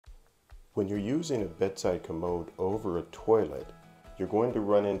When you're using a bedside commode over a toilet, you're going to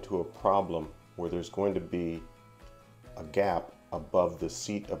run into a problem where there's going to be a gap above the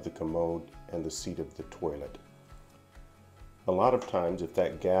seat of the commode and the seat of the toilet. A lot of times, if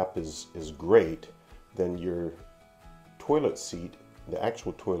that gap is great, then your toilet seat, the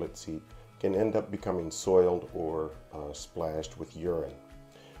actual toilet seat, can end up becoming soiled or splashed with urine.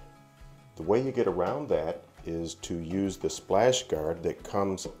 The way you get around that is to use the splash guard that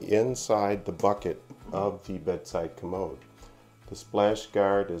comes inside the bucket of the bedside commode. The splash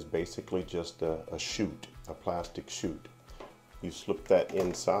guard is basically just a chute, a plastic chute. You slip that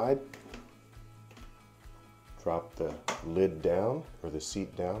inside, drop the lid down or the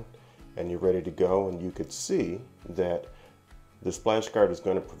seat down, and you're ready to go. And you could see that the splash guard is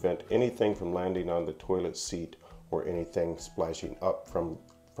going to prevent anything from landing on the toilet seat or anything splashing up from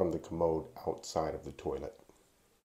the commode outside of the toilet.